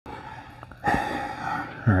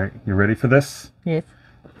All right, you ready for this? Yes.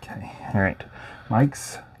 Okay, all right.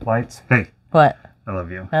 Mics, lights. Hey. What? I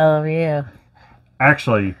love you. I love you.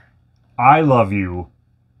 Actually, I love you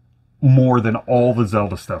more than all the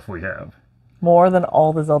Zelda stuff we have. More than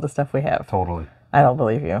all the Zelda stuff we have. Totally. I don't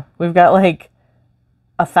believe you. We've got like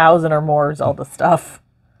 1,000 or more Zelda stuff.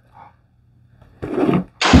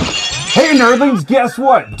 Hey, nerdlings, guess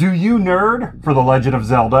what? Do you nerd for The Legend of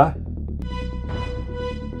Zelda?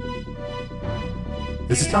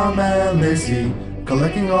 This is Tom and Lacey,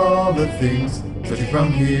 collecting all the things, searching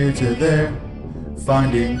from here to there,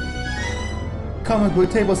 finding comic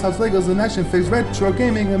book tables, house Legos, and action figures, retro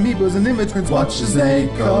gaming, amiibos, and immigrants. Watch as they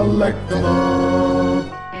collect them all.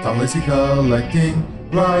 Tom Lacey collecting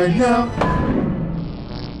right now.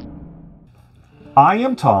 I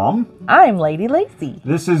am Tom. I'm Lady Lacey.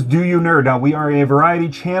 This is Do You Nerd? Now, we are a variety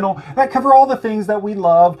channel that cover all the things that we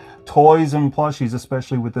love, toys and plushies,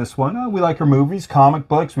 especially with this one. We like our movies, comic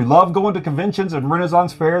books. We love going to conventions and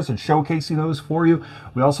Renaissance fairs and showcasing those for you.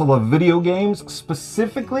 We also love video games,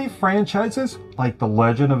 specifically franchises like The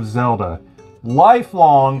Legend of Zelda.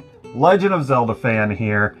 Lifelong Legend of Zelda fan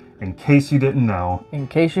here, in case you didn't know. In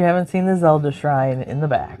case you haven't seen the Zelda shrine in the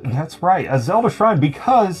back. That's right, a Zelda shrine,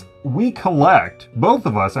 because we collect, both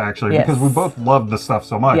of us actually, Yes. because we both love the stuff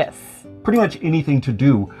so much. Yes. Pretty much anything to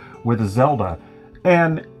do with Zelda.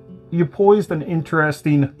 And you posed an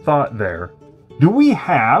interesting thought there. Do we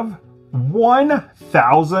have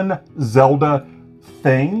 1,000 Zelda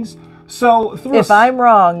things? So If I'm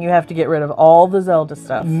wrong, you have to get rid of all the Zelda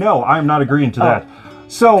stuff. No, I'm not agreeing to that.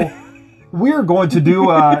 So we're going to do,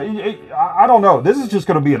 I don't know, this is just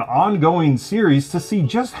going to be an ongoing series to see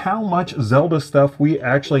just how much Zelda stuff we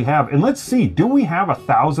actually have. And let's see, do we have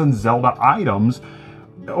 1,000 Zelda items?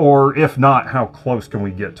 Or if not, how close can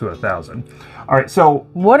we get to 1,000? All right, so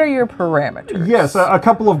What are your parameters? yes, a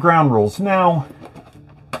couple of ground rules. Now,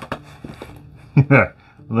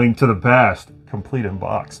 Link to the Past, complete in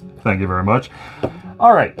box. Thank you very much.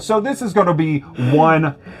 All right, so this is going to be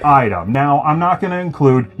one item. Now, I'm not going to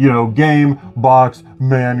include, game, box,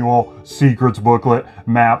 manual, secrets booklet,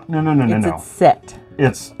 map. No. It's a set.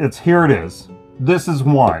 It's here it is. This is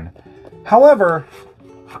one. However,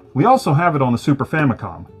 we also have it on the Super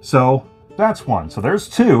Famicom. So that's one. So there's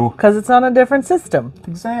two. Because it's on a different system.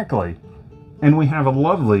 Exactly. And we have a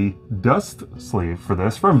lovely dust sleeve for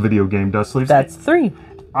this from Video Game Dust Sleeves. That's 3.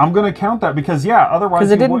 I'm going to count that because, otherwise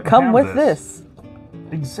Because it didn't come with this.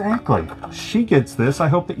 Exactly. She gets this. I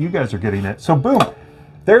hope that you guys are getting it. So boom,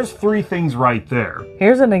 there's 3 things right there.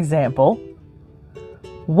 Here's an example.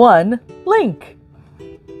 1 Link.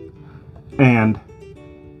 And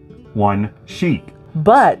 1 Sheik.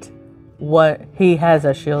 But what he has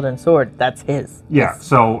a shield and sword. That's his. Yeah,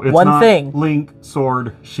 so it's one not thing. Link,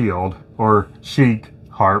 sword, shield, or Sheik,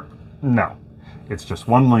 harp. No. It's just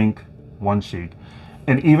 1 Link, 1 Sheik.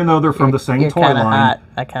 And even though they're from the same toy kinda line, hot.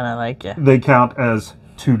 I kind of like you. they count as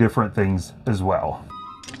 2 different things as well.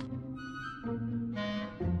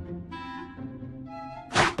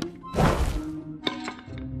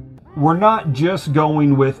 We're not just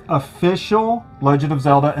going with official Legend of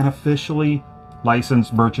Zelda and officially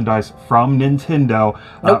licensed merchandise from Nintendo.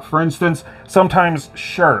 Nope. For instance, sometimes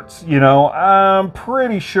shirts, I'm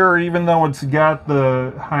pretty sure even though it's got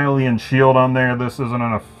the Hylian shield on there, this isn't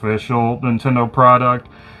an official Nintendo product.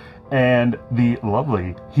 And the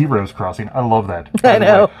lovely Heroes Crossing. I love that. I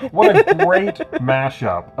know. What a great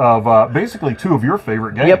mashup of basically 2 of your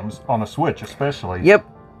favorite games on the Switch, especially. Yep.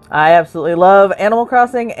 I absolutely love Animal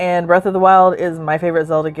Crossing, and Breath of the Wild is my favorite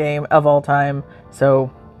Zelda game of all time. So,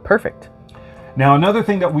 perfect. Now, another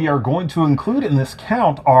thing that we are going to include in this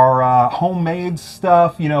count are homemade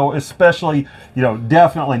stuff, especially,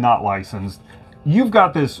 definitely not licensed. You've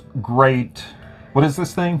got this great... What is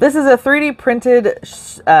this thing? This is a 3D printed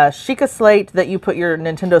Sheikah slate that you put your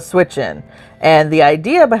Nintendo Switch in. And the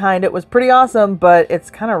idea behind it was pretty awesome, but it's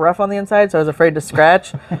kind of rough on the inside, so I was afraid to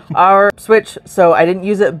scratch our Switch, so I didn't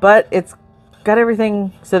use it, but it's got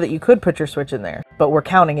everything so that you could put your Switch in there. But we're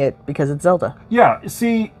counting it because it's Zelda. Yeah,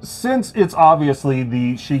 see, since it's obviously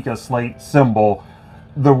the Sheikah slate symbol,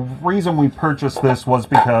 the reason we purchased this was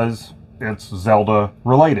because it's Zelda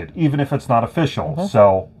related, even if it's not official,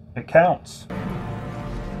 so it counts.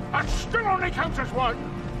 That still only counts as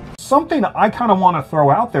 1. Something I kind of want to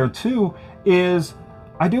throw out there too is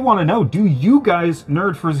I do want to know, do you guys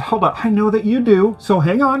nerd for Zelda? I know that you do, so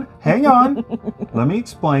hang on. Let me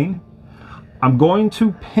explain. I'm going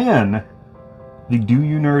to pin the Do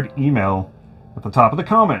You Nerd email at the top of the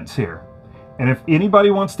comments here. And if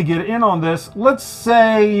anybody wants to get in on this, let's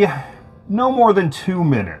say no more than 2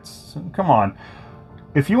 minutes. Come on.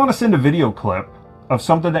 If you want to send a video clip of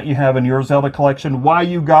something that you have in your Zelda collection, why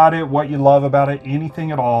you got it, what you love about it,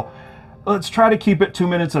 anything at all. Let's try to keep it 2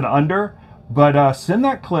 minutes and under, but send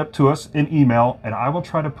that clip to us in email, and I will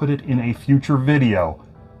try to put it in a future video.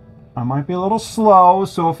 I might be a little slow,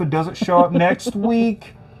 so if it doesn't show up next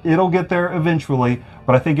week, it'll get there eventually,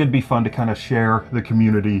 but I think it'd be fun to kind of share the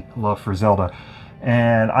community love for Zelda.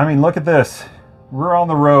 And I mean, look at this. We're on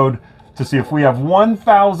the road to see if we have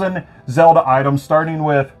 1,000 Zelda items, starting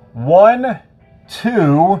with 1,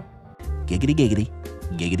 2, Giggity giggity,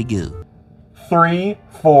 giggity goo. 3,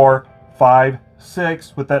 4, 5,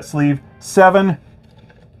 6 with that sleeve, 7,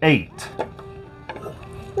 8.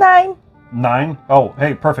 9. 9. Oh,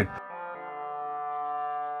 hey, perfect.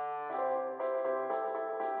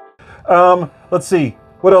 Let's see.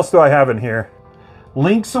 What else do I have in here?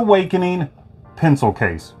 Link's Awakening pencil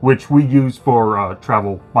case, which we use for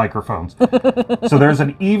travel microphones. So there's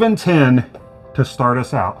an even 10 to start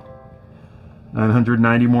us out.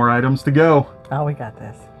 990 more items to go. Oh, we got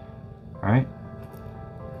this. All right.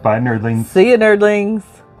 Bye, nerdlings. See you, nerdlings.